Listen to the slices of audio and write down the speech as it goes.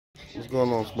What's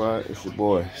going on, squad? It's your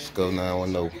boy, Skull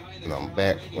 910, and I'm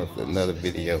back with another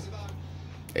video.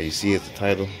 As you see at the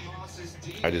title,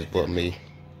 I just bought me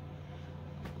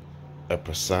a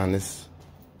Personas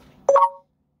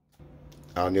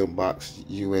audio box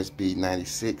USB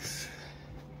 96.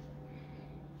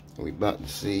 And we about to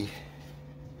see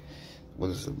what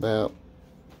it's about.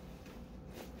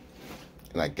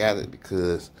 And I got it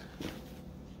because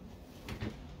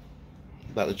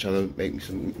I'm about to try to make me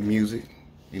some music.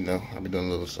 You know, I've been doing a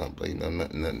little something, but you know,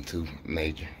 nothing too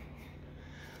major.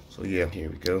 So yeah, here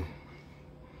we go.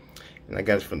 And I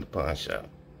got it from the pawn shop.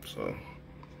 So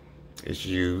it's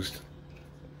used.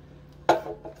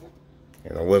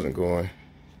 And I wasn't going,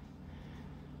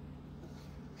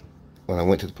 when I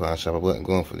went to the pawn shop, I wasn't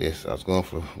going for this. I was going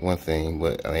for one thing,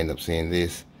 but I ended up seeing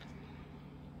this.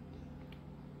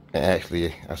 And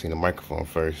actually, I seen the microphone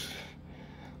first.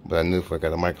 But I knew if I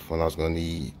got a microphone, I was going to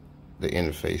need the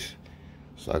interface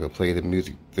so I could play the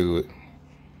music through it.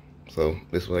 So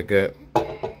this is what I got.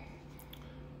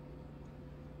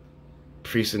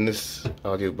 Personas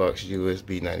audio box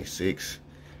USB 96.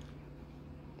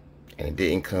 And it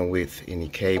didn't come with any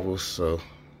cables, so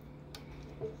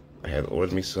I had to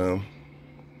order me some.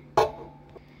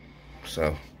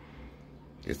 So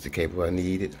it's the cable I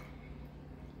needed.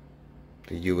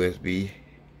 The USB.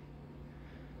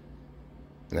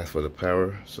 And that's for the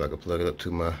power, so I can plug it up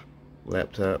to my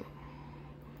laptop.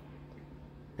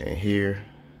 And here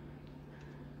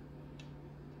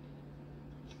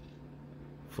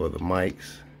for the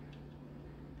mics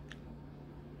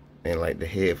and like the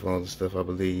headphones and stuff, I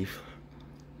believe.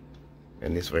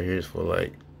 And this right here is for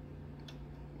like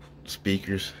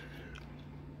speakers,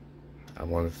 I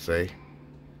wanted to say.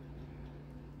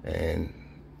 And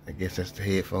I guess that's the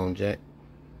headphone jack.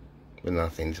 But no, I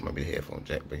think this might be the headphone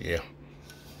jack, but yeah.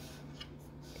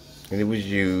 And it was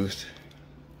used,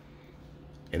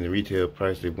 and the retail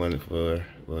price they wanted for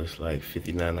was like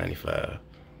 $59.95.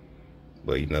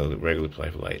 But you know, the regular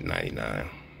price was like $99.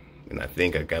 And I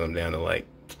think I got them down to like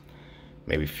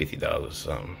maybe $50 or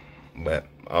something. But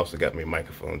I also got me a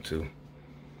microphone too.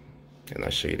 And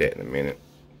I'll show you that in a minute.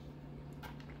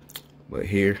 But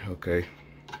here, okay.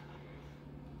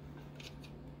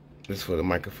 This is for the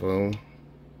microphone.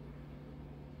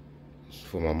 It's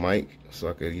for my mic, so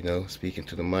I could, you know, speak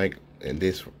into the mic. And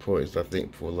this port is, I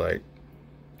think, for like,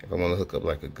 if I want to hook up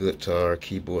like a guitar,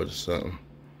 keyboard or something.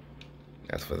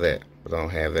 That's for that. But I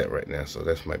don't have that right now, so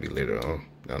that might be later on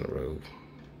down the road.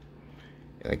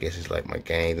 And I guess it's like my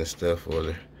gains and stuff for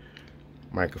the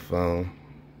microphone.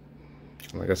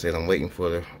 Like I said, I'm waiting for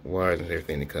the wires and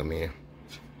everything to come in.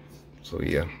 So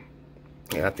yeah.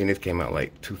 And I think this came out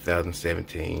like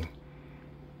 2017.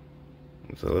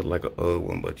 So it's like an old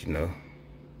one, but you know,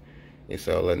 it's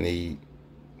all I need.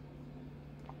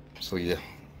 So yeah,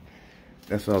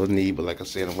 that's all I need. But like I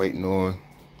said, I'm waiting on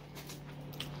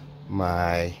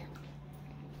my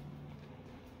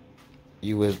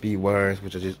USB wires,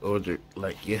 which I just ordered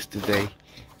like yesterday.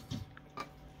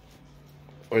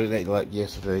 Ordered that like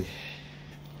yesterday.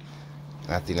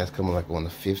 I think that's coming like on the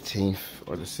 15th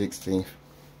or the 16th.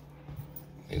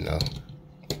 You know.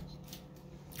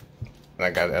 And I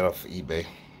got that off of eBay.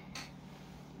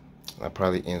 I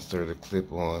probably insert a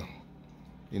clip on,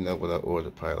 you know, what I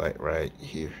ordered, probably like right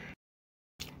here.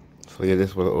 So yeah,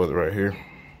 this is what I ordered right here.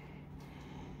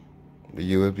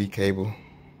 The USB cable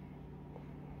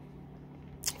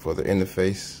for the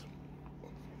interface.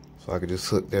 So I could just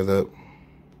hook that up.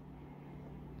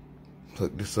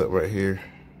 Hook this up right here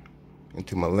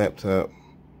into my laptop.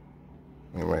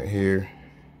 And right here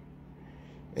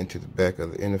into the back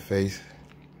of the interface.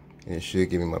 And it should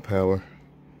give me my power.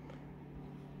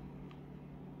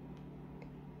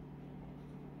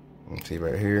 Let's see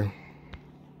right here.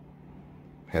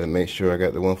 Had to make sure I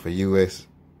got the one for US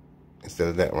instead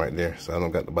of that right there. So I don't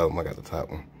got the bottom, I got the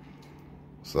top one.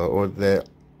 So I ordered that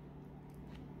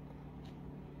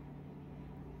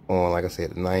on, like I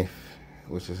said, the 9th,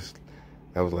 which is,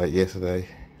 that was like yesterday.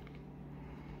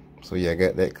 So yeah, I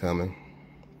got that coming.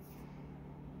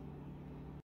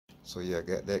 So yeah, I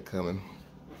got that coming.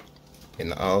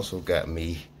 And I also got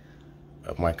me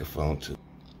a microphone too.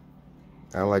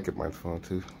 I like a microphone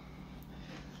too.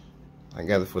 I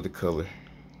got it for the color.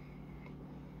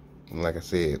 And like I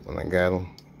said, when I got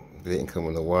them, they didn't come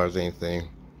with no wires or anything.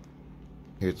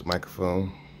 Here's the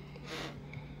microphone.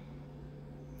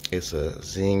 It's a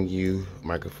Zingu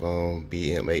microphone,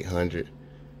 BM800.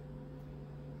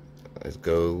 It's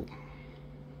gold.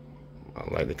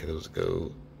 I like it because it was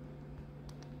gold.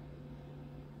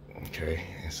 Okay,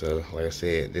 and so like I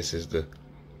said, this is the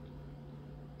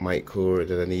mic cord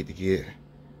that I need to get.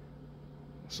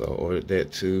 So I ordered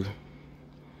that too.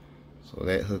 So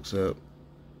that hooks up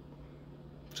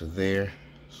to there.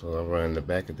 So I run the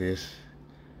back of this.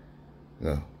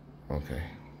 No, okay.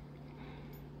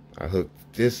 I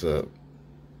hooked this up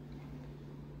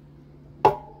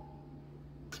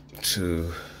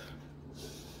to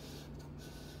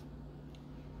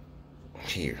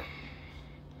here.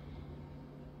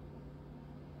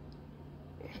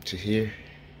 To here?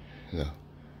 No.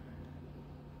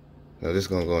 No, this is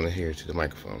gonna go into here to the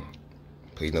microphone.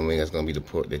 But you know what I mean? That's gonna be the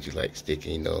port that you like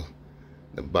sticking, you know,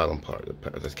 the bottom part, the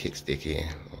part that's kick stick in.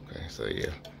 Okay, so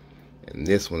yeah. And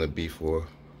this one would be for,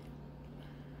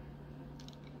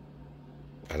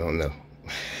 I don't know.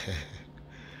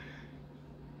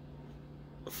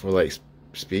 For like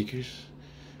speakers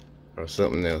or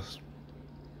something else.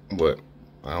 But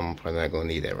I'm probably not gonna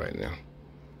need that right now.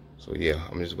 So yeah,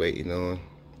 I'm just waiting on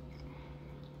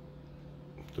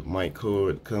the mic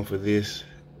cord to come for this.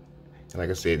 And like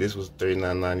I said, this was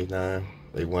 $39.99.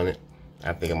 They wanted.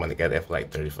 I think I might have got that for like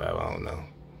 $35. I don't know.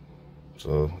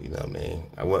 So you know what I mean.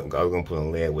 I was gonna put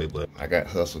on layaway, but I got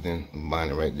hustled in buying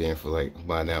it right there for like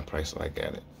buy down price, so I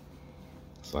got it.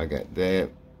 So I got that,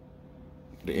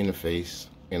 the interface,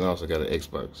 and also got an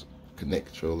Xbox Connect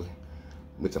controller,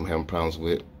 which I'm having problems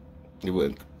with. It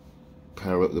wouldn't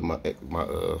power up to my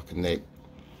Connect,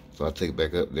 so I took it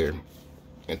back up there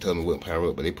and told me it wouldn't power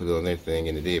up, but they put it on their thing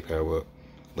and it did power up.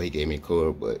 But he gave me a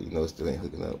cord, but you know, it still ain't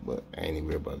hooking up, but I ain't even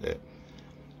worried about that.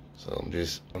 So I'm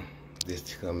just, this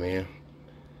to come in,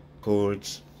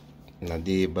 cords, and I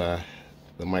did buy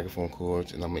the microphone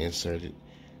cords, and I'm gonna insert it,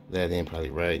 that in probably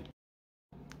right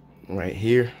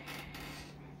here.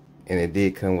 And it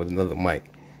did come with another mic.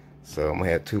 So I'm gonna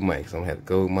have two mics. I'm gonna have the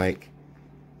gold mic,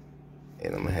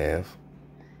 and I'm gonna have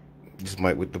this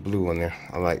mic with the blue on there.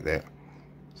 I like that.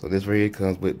 So this right here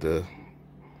comes with the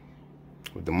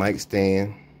mic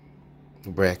stand, the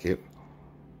bracket,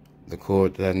 the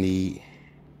cord that I need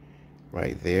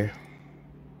right there.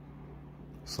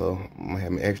 So I'm gonna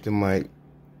have an extra mic,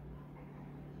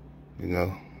 you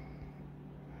know.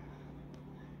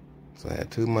 So I have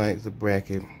two mics, the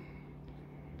bracket.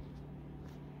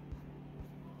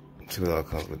 Let's see what all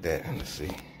comes with that. Let's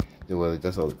see. Well,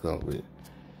 that's all it comes with.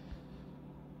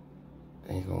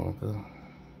 Ain't gonna go.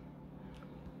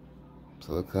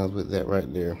 So it comes with that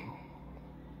right there.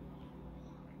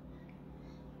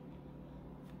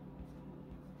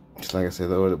 Just like I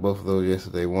said, I ordered both of those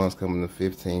yesterday. One's coming the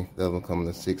 15th, the other one coming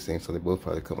the 16th, so they both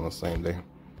probably come on the same day.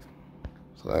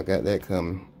 So I got that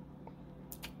coming,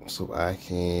 so I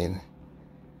can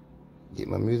get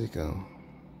my music on.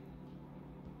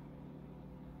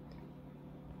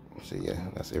 So yeah,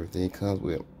 that's everything it comes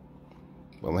with.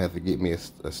 But I'm gonna have to get me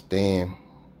a stand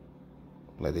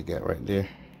like they got right there.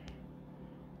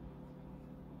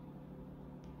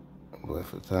 But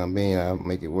for the time being, I'll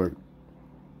make it work.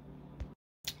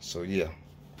 So yeah.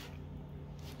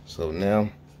 So now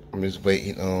I'm just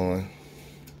waiting on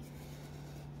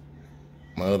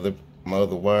my other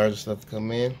wires and stuff to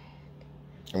come in.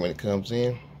 And when it comes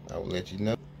in, I will let you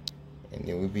know. And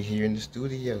then we'll be here in the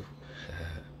studio.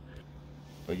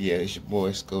 But yeah, it's your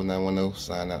boy Sco 910.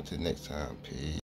 Sign out till next time. Peace.